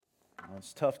Well,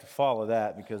 it's tough to follow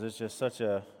that because it's just such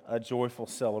a joyful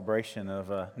celebration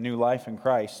of new life in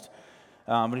Christ.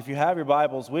 But if you have your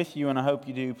Bibles with you, and I hope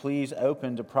you do, please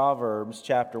open to Proverbs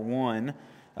chapter 1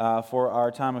 for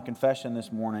our time of confession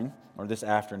this morning, or this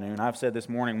afternoon. I've said this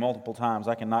morning multiple times.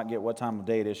 I cannot get what time of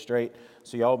day it is straight,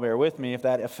 so y'all bear with me if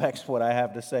that affects what I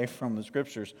have to say from the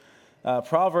Scriptures.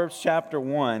 Proverbs chapter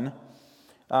 1,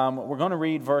 we're going to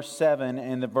read verse 7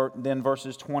 and then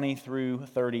verses 20 through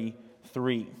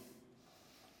 33.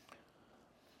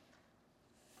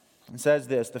 It says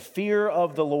this: "The fear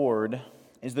of the Lord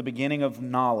is the beginning of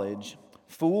knowledge.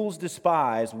 Fools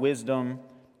despise wisdom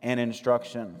and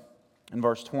instruction." In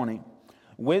verse 20,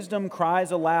 "Wisdom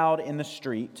cries aloud in the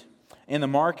street. In the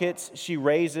markets she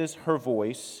raises her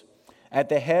voice. At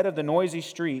the head of the noisy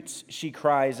streets she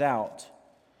cries out.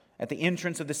 At the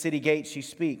entrance of the city gates she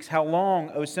speaks. How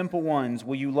long, O simple ones,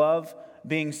 will you love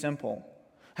being simple?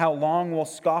 How long will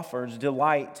scoffers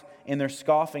delight in their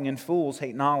scoffing and fools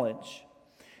hate knowledge?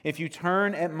 If you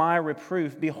turn at my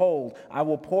reproof, behold, I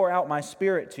will pour out my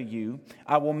spirit to you.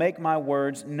 I will make my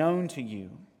words known to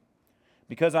you.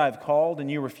 Because I have called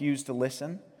and you refuse to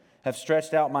listen, have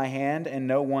stretched out my hand and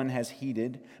no one has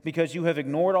heeded, because you have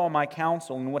ignored all my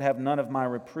counsel and would have none of my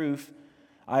reproof,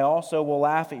 I also will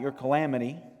laugh at your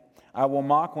calamity. I will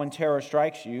mock when terror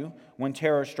strikes you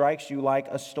like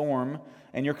a storm,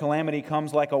 and your calamity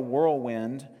comes like a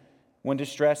whirlwind, when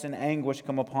distress and anguish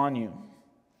come upon you.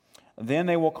 Then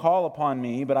they will call upon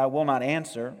me, but I will not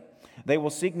answer. They will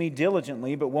seek me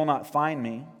diligently, but will not find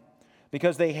me.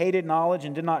 Because they hated knowledge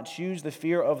and did not choose the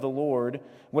fear of the Lord,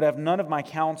 would have none of my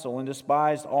counsel, and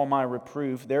despised all my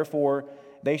reproof. Therefore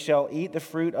they shall eat the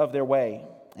fruit of their way,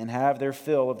 and have their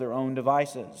fill of their own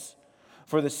devices.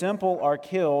 For the simple are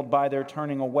killed by their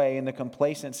turning away, and the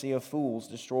complacency of fools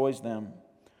destroys them.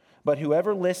 But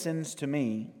whoever listens to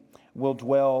me will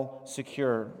dwell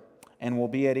secure, and will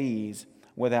be at ease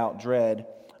without dread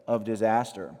of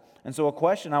disaster." And so a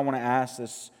question I want to ask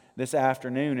this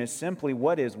afternoon is simply,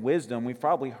 what is wisdom? We've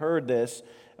probably heard this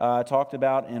talked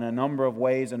about in a number of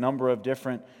ways, a number of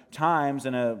different times,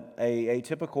 and a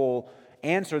typical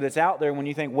answer that's out there when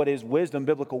you think, what is wisdom,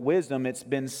 biblical wisdom? It's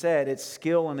been said, it's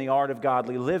skill in the art of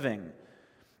godly living.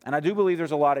 And I do believe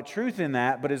there's a lot of truth in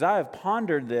that, but as I have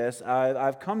pondered this,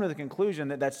 I've come to the conclusion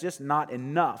that that's just not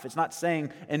enough. It's not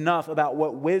saying enough about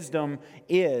what wisdom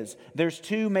is. There's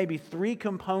two, maybe three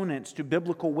components to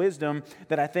biblical wisdom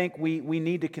that I think we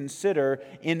need to consider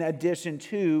in addition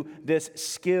to this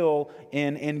skill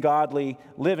in godly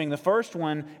living. The first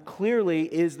one clearly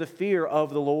is the fear of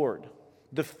the Lord,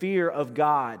 the fear of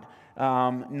God.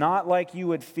 Not like you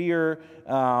would fear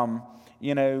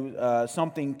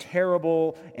something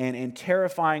terrible and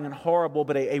terrifying and horrible,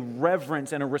 but a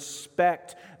reverence and a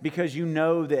respect, because you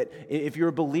know that if you're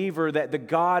a believer, that the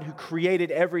God who created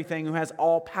everything, who has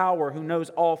all power, who knows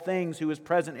all things, who is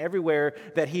present everywhere,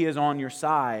 that He is on your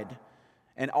side.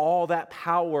 And all that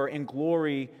power and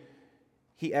glory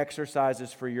He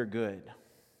exercises for your good.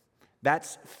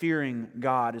 That's fearing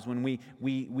God, is when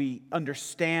we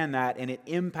understand that and it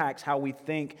impacts how we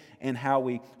think and how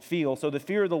we feel. So the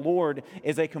fear of the Lord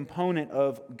is a component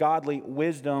of godly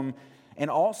wisdom, and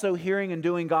also hearing and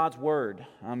doing God's Word.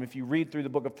 If you read through the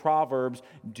book of Proverbs,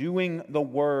 doing the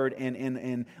Word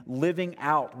and living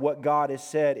out what God has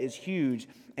said is huge,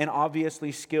 and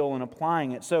obviously skill in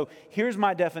applying it. So here's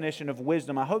my definition of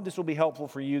wisdom. I hope this will be helpful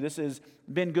for you. This has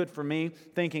been good for me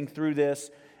thinking through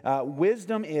this.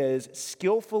 Wisdom is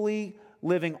skillfully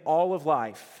living all of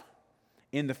life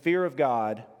in the fear of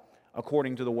God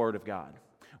according to the Word of God.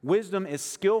 Wisdom is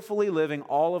skillfully living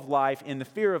all of life in the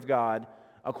fear of God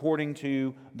according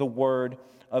to the Word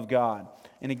of God.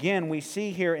 And again, we see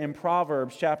here in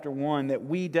Proverbs chapter 1 that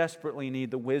we desperately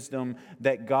need the wisdom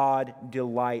that God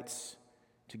delights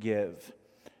to give.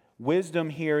 Wisdom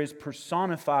here is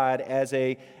personified as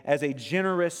a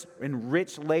generous and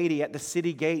rich lady at the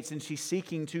city gates, and she's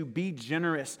seeking to be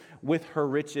generous with her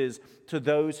riches to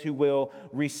those who will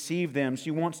receive them.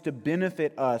 She wants to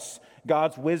benefit us.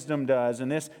 God's wisdom does.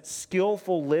 And this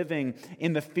skillful living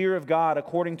in the fear of God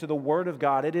according to the Word of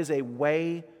God, it is a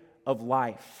way of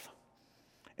life.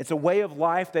 It's a way of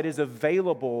life that is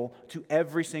available to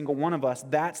every single one of us.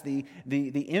 That's the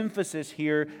emphasis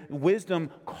here.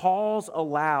 Wisdom calls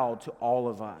aloud to all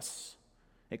of us.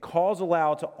 It calls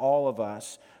aloud to all of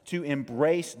us to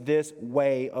embrace this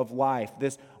way of life,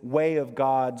 this way of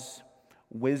God's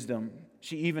wisdom.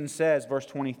 She even says, verse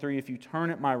 23, "If you turn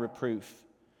at my reproof,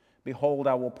 behold,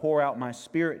 I will pour out my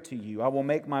spirit to you. I will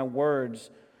make my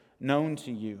words known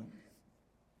to you."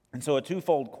 And so a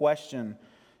twofold question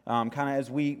kind of as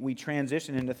we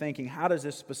transition into thinking, how does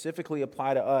this specifically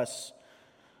apply to us?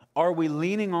 Are we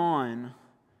leaning on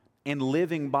and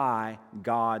living by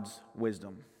God's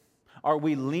wisdom? Are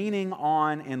we leaning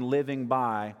on and living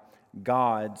by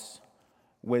God's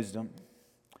wisdom?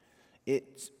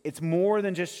 It's more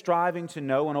than just striving to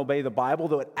know and obey the Bible,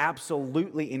 though it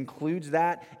absolutely includes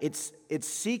that. It's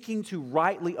seeking to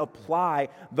rightly apply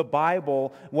the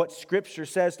Bible, what Scripture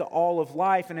says, to all of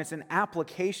life, and it's an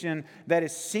application that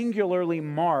is singularly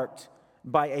marked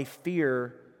by a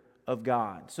fear of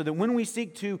God. So that when we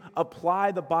seek to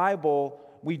apply the Bible,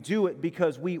 we do it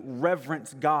because we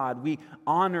reverence God, we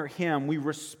honor Him, we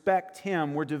respect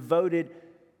Him, we're devoted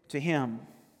to Him.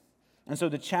 And so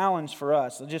the challenge for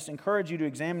us, I'll just encourage you to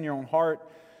examine your own heart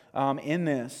in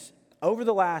this. Over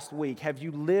the last week, have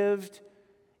you lived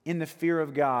in the fear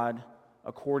of God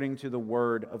according to the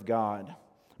Word of God?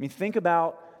 I mean, think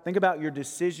about your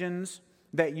decisions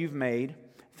that you've made.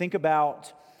 Think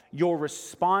about your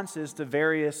responses to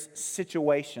various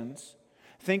situations.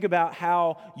 Think about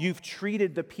how you've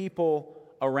treated the people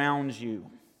around you.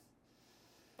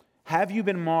 Have you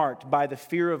been marked by the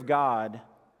fear of God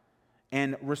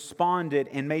and responded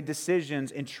and made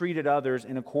decisions and treated others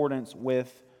in accordance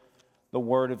with the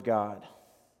Word of God?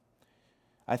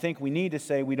 I think we need to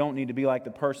say we don't need to be like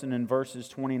the person in verses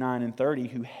 29 and 30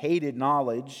 who hated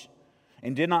knowledge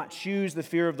and did not choose the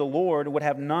fear of the Lord, would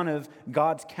have none of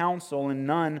God's counsel and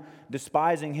none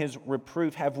despising His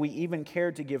reproof. Have we even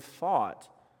cared to give thought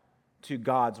to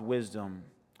God's wisdom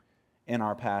in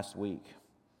our past week?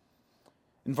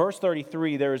 In verse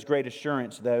 33, there is great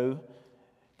assurance, though,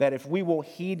 that if we will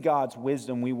heed God's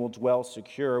wisdom, we will dwell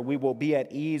secure. We will be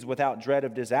at ease without dread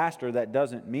of disaster. That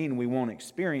doesn't mean we won't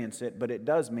experience it, but it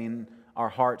does mean our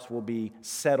hearts will be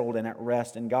settled and at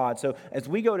rest in God. So as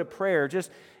we go to prayer,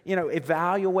 just,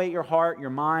 evaluate your heart, your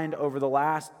mind over the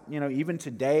last, even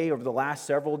today, over the last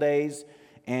several days.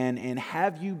 And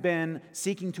have you been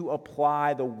seeking to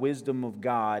apply the wisdom of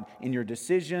God in your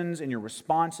decisions, in your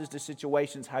responses to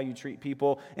situations, how you treat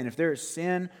people? And if there is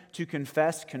sin to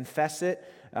confess it.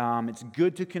 It's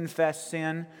good to confess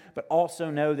sin, but also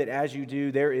know that as you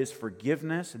do, there is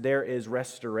forgiveness, there is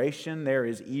restoration, there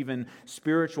is even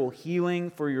spiritual healing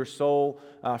for your soul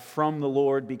from the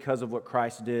Lord because of what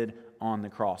Christ did on the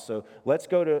cross. So let's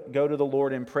go to the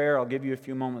Lord in prayer. I'll give you a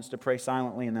few moments to pray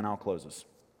silently, and then I'll close us.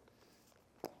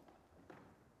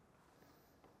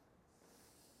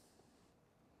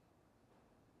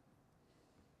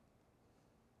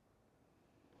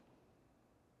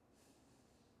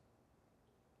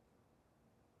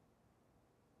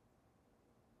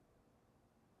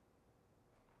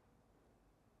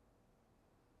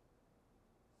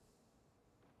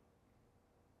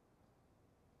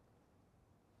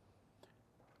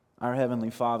 Our Heavenly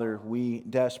Father, we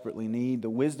desperately need the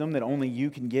wisdom that only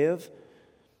You can give.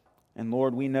 And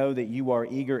Lord, we know that You are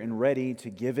eager and ready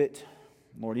to give it.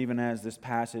 Lord, even as this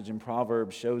passage in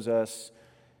Proverbs shows us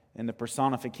in the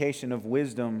personification of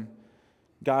wisdom,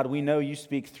 God, we know You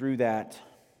speak through that.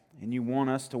 And You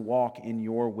want us to walk in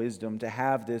Your wisdom, to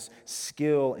have this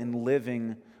skill in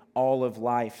living all of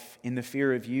life in the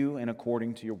fear of You and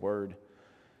according to Your word.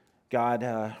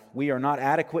 God, we are not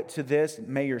adequate to this.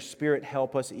 May Your Spirit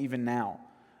help us even now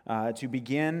to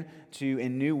begin to,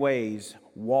 in new ways,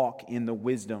 walk in the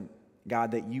wisdom,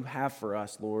 God, that You have for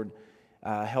us, Lord.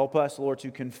 Help us, Lord,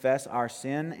 to confess our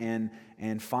sin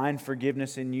and find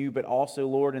forgiveness in You. But also,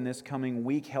 Lord, in this coming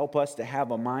week, help us to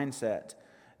have a mindset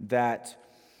that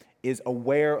is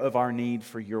aware of our need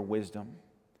for Your wisdom.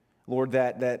 Lord,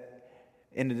 that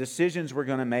in the decisions we're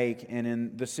going to make and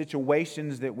in the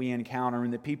situations that we encounter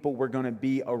and the people we're going to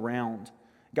be around,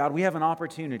 God, we have an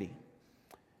opportunity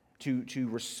to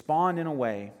respond in a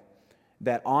way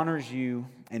that honors You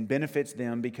and benefits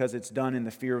them because it's done in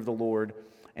the fear of the Lord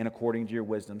and according to Your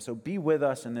wisdom. So be with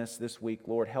us in this week,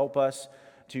 Lord. Help us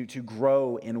to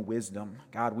grow in wisdom.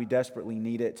 God, we desperately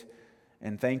need it.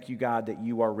 And thank You, God, that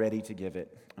You are ready to give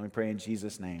it. And we pray in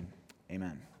Jesus' name.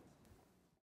 Amen.